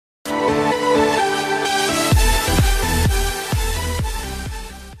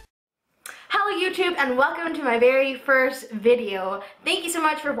and welcome to my very first video. Thank you so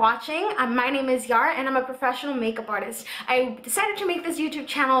much for watching. My name is Yara and I'm a professional makeup artist. I decided to make this YouTube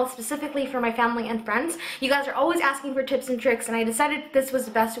channel specifically for my family and friends. You guys are always asking for tips and tricks and I decided this was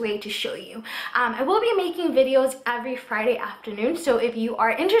the best way to show you. I will be making videos every Friday afternoon, so if you are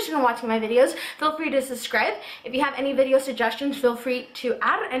interested in watching my videos, feel free to subscribe. If you have any video suggestions, feel free to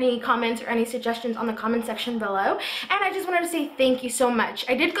add any comments or any suggestions on the comment section below. And I just wanted to say thank you so much.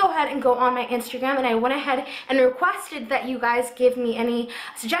 I did go ahead and go on my Instagram and I went ahead and requested that you guys give me any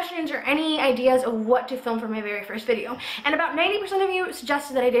suggestions or any ideas of what to film for my very first video. And about 90% of you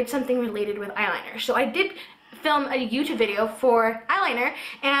suggested that I did something related with eyeliner. So I did film a YouTube video for eyeliner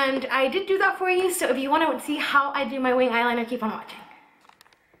and I did do that for you. So if you want to see how I do my wing eyeliner, keep on watching.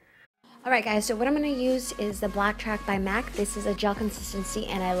 Alright guys, so what I'm going to use is the Black-Track by Mac. This is a gel consistency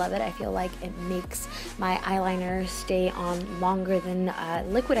and I love it. I feel like it makes my eyeliner stay on longer than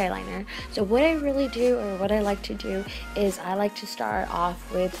liquid eyeliner. So what I really do, or what I like to do, is I like to start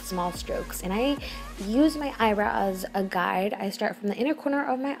off with small strokes. And I use my eyebrow as a guide. I start from the inner corner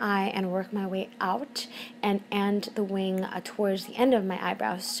of my eye and work my way out and end the wing towards the end of my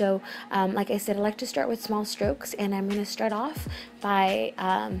eyebrow. So like I said, I like to start with small strokes, and I'm going to start off by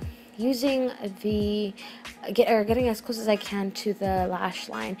using getting as close as I can to the lash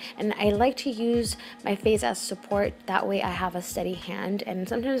line. And I like to use my face as support, that way I have a steady hand. And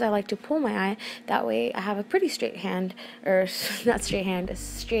sometimes I like to pull my eye, that way I have a pretty straight hand, or not straight hand, a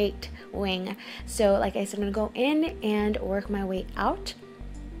straight wing. So like I said, I'm going to go in and work my way out.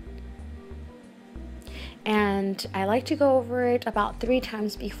 And I like to go over it about 3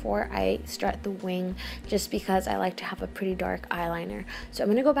 times before I start the wing, just because I like to have a pretty dark eyeliner. So I'm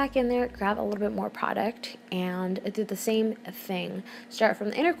going to go back in there, grab a little bit more product, and do the same thing. Start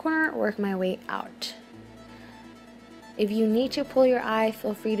from the inner corner, work my way out. If you need to pull your eye,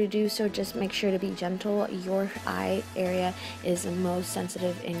 feel free to do so. Just make sure to be gentle. Your eye area is the most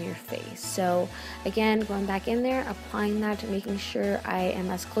sensitive in your face. So again, going back in there, applying that, making sure I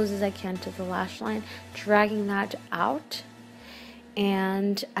am as close as I can to the lash line, dragging that out.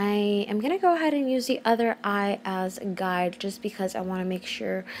 And I am going to go ahead and use the other eye as a guide, just because I want to make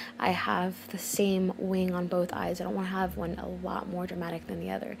sure I have the same wing on both eyes. I don't want to have one a lot more dramatic than the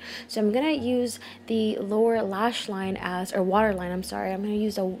other. So I'm going to use the lower lash line as, or waterline, I'm sorry. I'm going to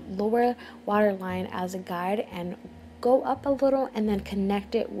use a lower waterline as a guide and go up a little and then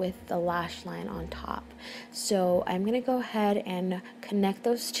connect it with the lash line on top. So I'm going to go ahead and connect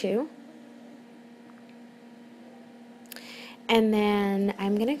those two. And then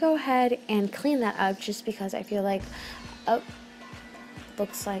I'm going to go ahead and clean that up, just because I feel like, oh,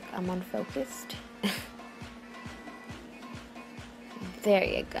 looks like I'm unfocused. There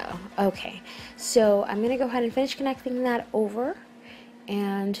you go. Okay, so I'm going to go ahead and finish connecting that over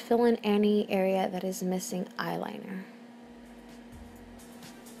and fill in any area that is missing eyeliner.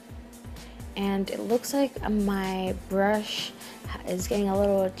 And it looks like my brush is getting a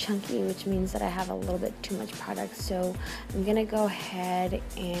little chunky, which means that I have a little bit too much product. So I'm gonna go ahead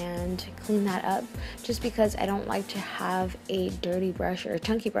and clean that up, just because I don't like to have a dirty brush or a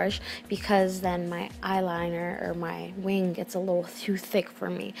chunky brush, because then my eyeliner or my wing gets a little too thick for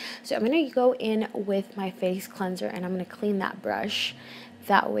me. So I'm gonna go in with my face cleanser and I'm gonna clean that brush.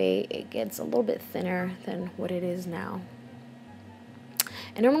 That way it gets a little bit thinner than what it is now.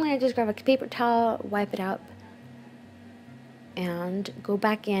 And normally I just grab a paper towel, wipe it up, and go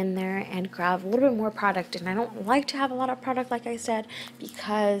back in there and grab a little bit more product. And I don't like to have a lot of product, like I said,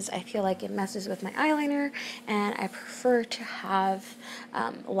 because I feel like it messes with my eyeliner, and I prefer to have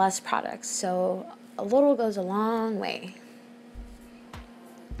less product. So a little goes a long way.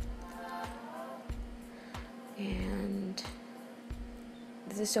 And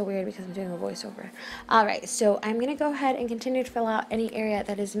this is so weird because I'm doing a voiceover. Alright, so I'm going to go ahead and continue to fill out any area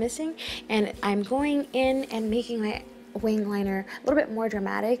that is missing, and I'm going in and making my wing liner a little bit more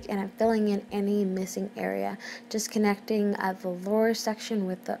dramatic, and I'm filling in any missing area, just connecting the lower section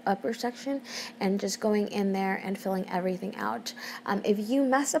with the upper section and just going in there and filling everything out. If you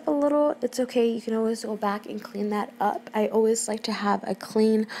mess up a little, it's okay, you can always go back and clean that up. I always like to have a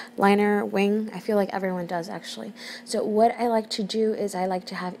clean liner wing. I feel like everyone does, actually. So what I like to do is I like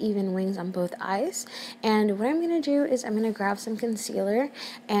to have even wings on both eyes, and what I'm going to do is I'm going to grab some concealer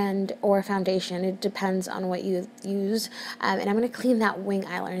and or foundation, it depends on what you use. And I'm going to clean that wing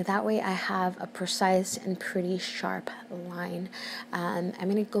eyeliner. That way I have a precise and pretty sharp line. I'm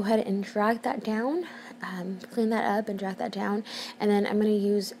going to go ahead and drag that down clean that up and drag that down, and then I'm going to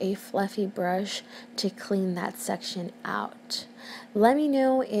use a fluffy brush to clean that section out. Let me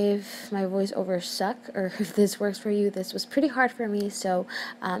know if my voiceovers suck or if this works for you. This was pretty hard for me, so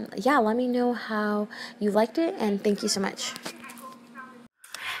yeah, let me know how you liked it, and thank you so much.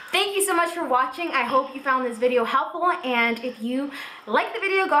 Thank you so much for watching. I hope you found this video helpful, and if you like the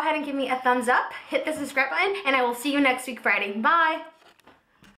video, go ahead and give me a thumbs up, hit the subscribe button, and I will see you next week Friday. Bye!